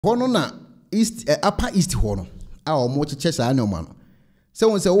hono na east upper east hono a omo cheche saa ne oma no se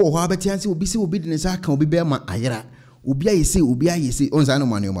won se wo ho abetianse obi se obi dine sa kan obi be ma ayera obi ayese on saa ne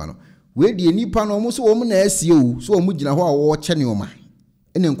oma ne oma no we die nipa no omo so omo na asie o so omo gina ho a wo che ne oma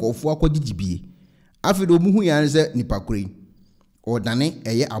ene nkofo akogigibie afido omo hu yan se nipa kure odane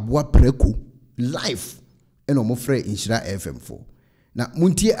eye aboa preko live ene omo frɛ inshira FM4 na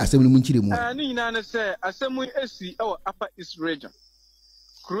muntie asɛm no munchire mu ni nyina ne se asɛm esi e upper east region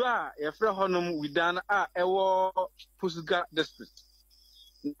Kura yefre honum widana a ewo Pusga district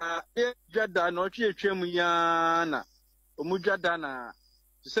na jada na otwe etwem ya na omujada na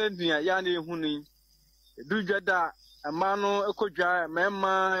sendua ya na ehuni du jada ama no ekodwa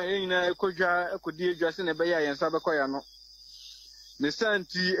mema enyina ekodwa ekodi edwa se na be ya yensa bekoya no ne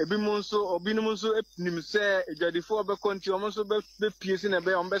santi obinum nso epinim se edwadifo obekonti omonso be pie se na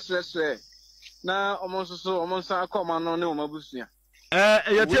be ombesresre na omonso akoma no ne omabusua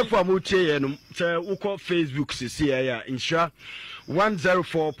yɛtefo amutie ye no sɛ wokɔ Facebook sisi ya insha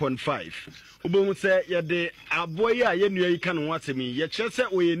 104.5 ubonu sɛ yɛde aboa yi a yɛnua yi ka no watemi yɛkyerɛ sɛ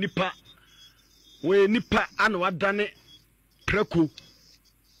oyɛ nipa ana wadane preko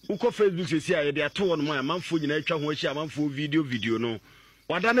wokɔ Facebook sisi ya yɛde ato no ma amanfo nyina atwa ho ahyi amanfo video no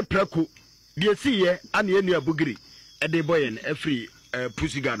wadane preko de siye ana yɛnua bugiri ɛde boyen afri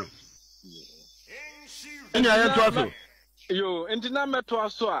pusiga no enya yɛto aso yo enti na meto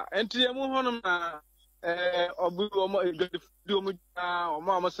aso a enti emu honum na obu omo di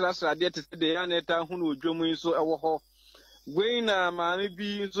omo amasrasra de tete de ya na eta hu na odwomu yi so ewo ho gwen na maame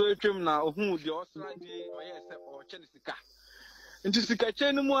bi so etwem na ohu de osra de oye se o che sika enti sika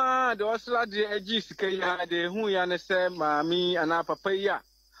che no mu a de osra de agi sika ya de hu ya ne se maame ana papa ya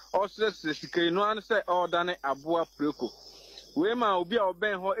osra sika no an se odane aboa preko we ma obi a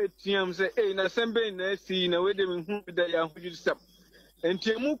oben ho etiam se na sembe na si na we de hu da ya hu jisam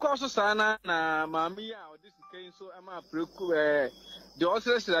entiemu ko so sana na maami ya odi sikai so ama preko de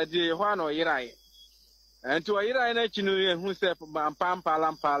osresra de ho na oyirai enti oyirai na chinu ye hu se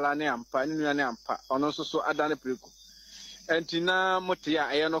mpala ne ampa ne ne ampa ono so adane preko enti na mote ya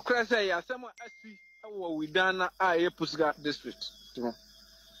ye no kra se ya asem asi wo widana a ye Pusga district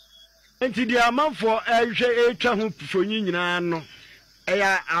enti dia amanfo ehwe etwa ho fonyi nyina no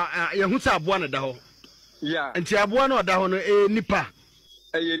eya yehu sa aboa na da ho ya enti aboa na da ho no nipa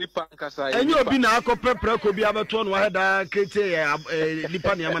nipa nkasa enyi obi na akopre preko bi abeto no heda kete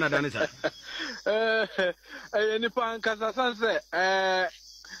nipa ne amana da ne sa nipa nkasa sanse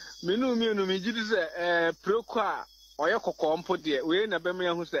minu mi gidi se preko a oye kokompo de we na be me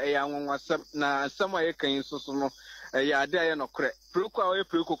hu se eya anwonwasem na asem aye kan so no ya de aye no kre preko a oye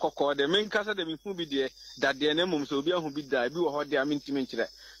preko kokko de men kasa de me hu bi de dade na mum so obi ahu bi da bi wo ho de amintimi nkire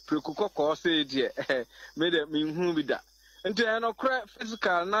preko kokko se de me de me hu bi da nti no kre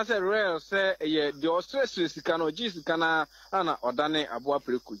physical na se real se ye de stress sika no gi sika na ana odane aboa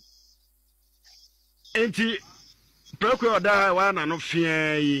preko enti preko oda wa na no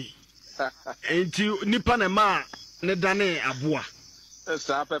fia yi enti nipa na ma ne dane aboa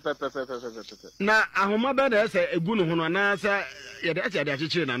sa pepe na ahoma be na se egu no ho no na sa ye de atia de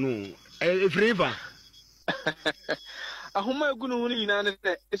akyekyere na no efriva ahoma egu no ho ni na ne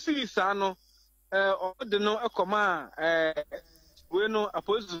se esiri sa no o de no ekoma we no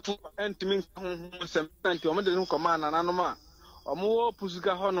apozifu entimi ho sempanti o de no koma na nanom a omo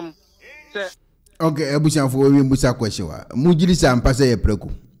Pusga honom se okay ebusianfo we mbusa question wa mujiri sa mpase ye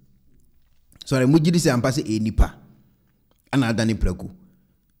preko sorry mujiri sa mpase nipa ana adani preko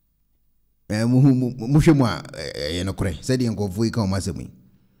muhwemu a ye no kore said yen kofo ika o masemi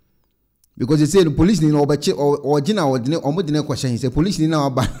because they say the police ni no obache ogina odine omodine question say police ni na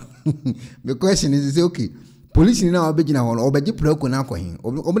oba the question is say okay police ni na obegina ho obaje preko na akohin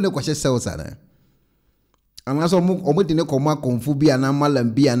omodine question cells ana anaso omodine koma konfu bia na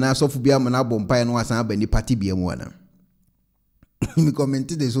malam bia na sofu bia na bompa no asan abani party bia mu ana me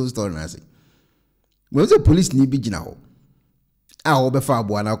commented the whole story na say when the police ni bigina ho a obefa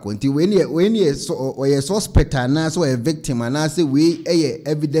aboa na ko nti when ye so ye suspect na so a victim na say we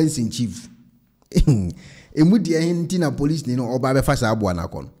evidence in chief emudi ehinti na police ni no oba befa sa aboa na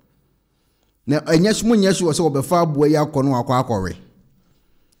ko na enyesu so obefa aboa ya ko no akwa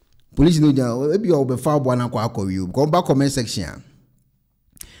police no ja ebi obefa aboa na akwa you go back comment section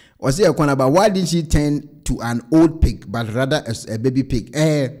was say ekwana ba why didn't she turn to an old pig but rather a baby pig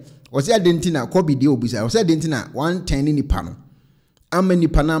was say dentina ko bi de obusa was say dentina 110 ni pa no amani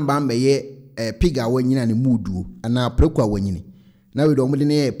panamba meye pig a wanyina ne mudu ana preko a wanyini na we do mo de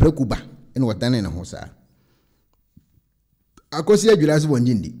ne preko ba ene wotane ne ho saa akosi adwira se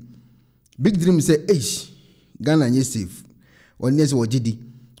wonjindi big dream say Ghana nye safe onye se wogidi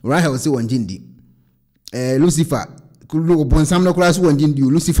Rahel say one jindi. Lucifer kulo bonsam no kura so one jindi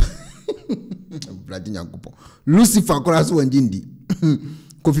Lucifer. Bradinya kupo. Lucifer kura so one jindi.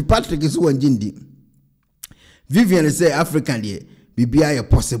 Kofi Patrick is one jindi. Vivian say African there bibia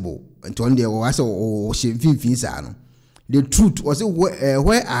possible. And one day was o fin sa no. The truth was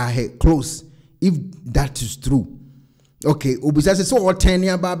where are her clothes if that is true. Okay, obisa say so 10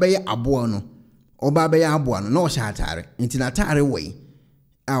 year ba be aboa no. Oba be aboa no na o sha atare. Nti na atare we.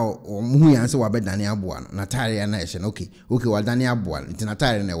 O mu yan se wa be dane aboa no. Na atare ya na ye no okay. Okay, wa dane aboa. Nti na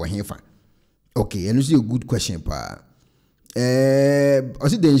atare na we hefa. Okay, and you see a good question pa. I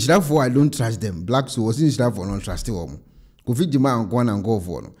see the insurafo I don't trust them. Black so was insurafo don't trust them. Kofi Jima and go and go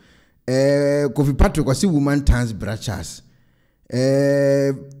for no. Kofi Patrick was see woman turns brachas.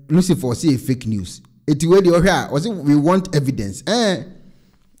 Lucifer see fake news. Eti we the here was we want evidence.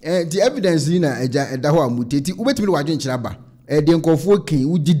 The evidence in that ho amuteti ubetimi wa dwen kiraba. The nkofo kin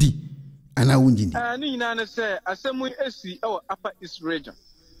ugidi ana wunjini. Ni nyina na say asemu esi e Upper East region.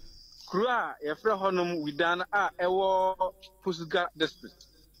 Kura yefra honum widan a ewo Pusga district.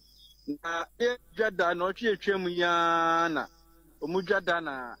 Na ejada na otwe etwam ya na omujada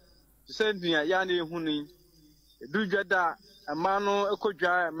na sendua ya na ehuni edujada amano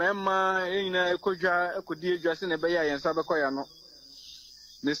ekodwa mema nyina ekodwa ekodi edwa se na be ya yensa be koya no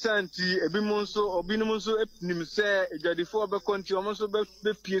ne santi ebimunso obinumso epnim se edwadifo be konti omonso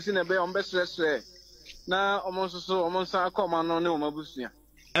be piesi na be ombesresre na omonso akoma no ne omabusua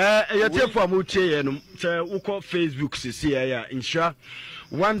yetefo amuche ye no se uko Facebook sisi ya insha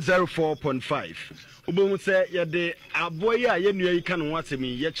 104.5 ubemu se yede aboye a yenua yi kan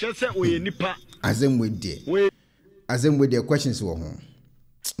watemi ye kire se oye nipa azemwe questions wo ho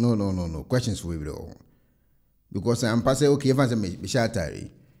no questions we will because I'm pass okay if I say me shatari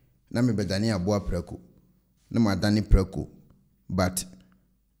na me bedani aboa Preko na madani Preko but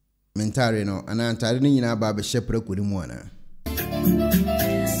mentari no ana antari ni nyina ba be she Preko ni mu ana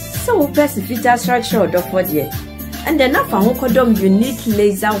so specific structure of for there and then na fa ho kodom unique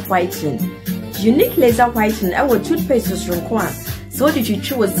laser whitening I will toothpaste so a so did you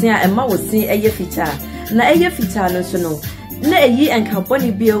choose here and ma was see eye fita na eye fita no so no na eyi enka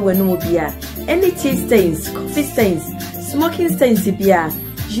boni bia wanu bia any tea stains, coffee stains, smoking stains bia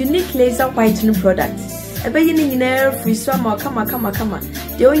unique laser whitening product ebe yin nyina free so ma kama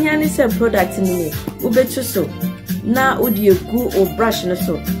de onya ni say product ni ubetu so na odi egu o brush no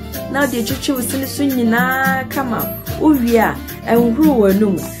so na de chuchu usini so nyina kama uwia enhuru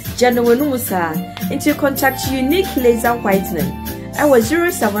wanum jana wanum sa into contact unique laser whitening I was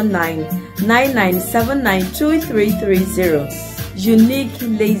 07999792330 unique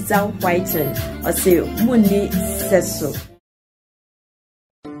laser whitening or say muni seso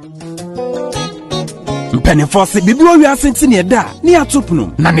Penny se bibi o wi asenti ne da ne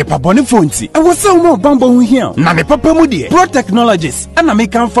atopnum na ne pabone fonti e wo se wo mo bambo hu hia na ne papa mu de Pro Technologies ana me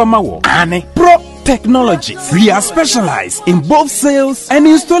kan fama wo ane Pro Technologies. We are specialized in both sales and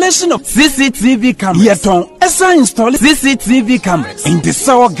installation of CCTV cameras. Yeton, esa install CCTV cameras in the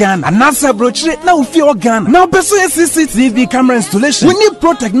South Ghana and NASA brochure na ufi Ghana. Now peso CCTV camera installation. We need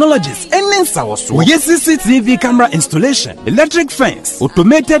Pro Technologies and Ninsawaso. We get CCTV camera installation, electric fence,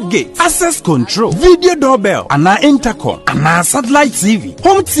 automated gate, access control, video doorbell, and intercom, and satellite TV,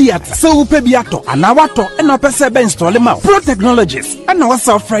 home theater, so upebiato, and awato, and a pesebe install them out. Pro Technologies and our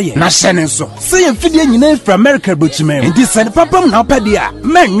software. Na shenenso. Say fidie nyina from America brochimem and this and papa na opedia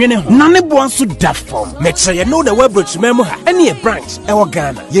man nwene ho na ne bo anso da form me kire ye know the web brochimem ha any a branch e wo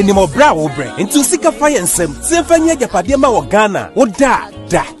Ghana ye ni mo bra wo bre into sika fire nsem tiefanya japade ma wo Ghana wo da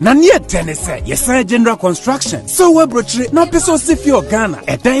na ne tenese ye say general construction so web brochire na peso si fi o Ghana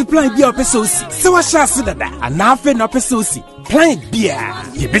e dan plan bia o peso si se wa sha se dada ana afi na peso si plan bia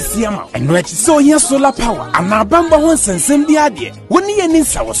ye besi ama eno echi so here solar power ana bamba ho nsensem bia de woni ye ni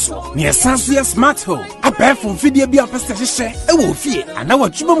nsawoso ne sanso ye smart home abẹ from video bia pese hye e wo fie ana wa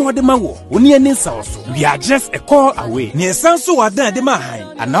twuma mo de ma wo woni ye ni nsawoso we are just a call away ne sanso wa dan de ma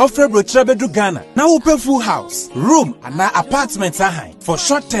han ana ofre brochire bedu Ghana na wo pe full house room ana apartment ahan for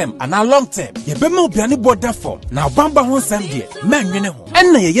short term ana long term ye be ma obiane border form na bamba ho nsem de ma nwene ho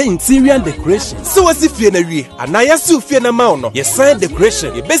enna ye interior decoration so wasi fie na wie ana ye su fie na ma no ye sign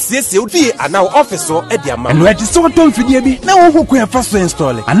decoration ye besiesie odi ana office so e dia ma eno edi so tom fidie bi na wo hokun fa so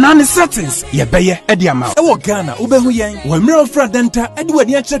install ana ne settings ye beye e dia ma e wo Ghana ubehu yen wo mre ofra denta e di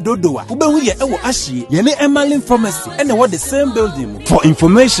wani ache dodowa ubehu ye e wo ahie ye ne Emerlin Pharmacy e na wo the same building. For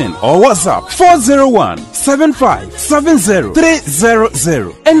information or WhatsApp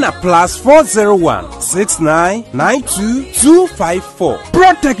 401-7570-300 and a +401-6992-254.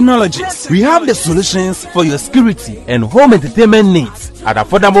 Pro Technologies, we have the solutions for your security and home entertainment needs. at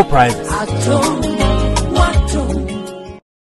affordable prices.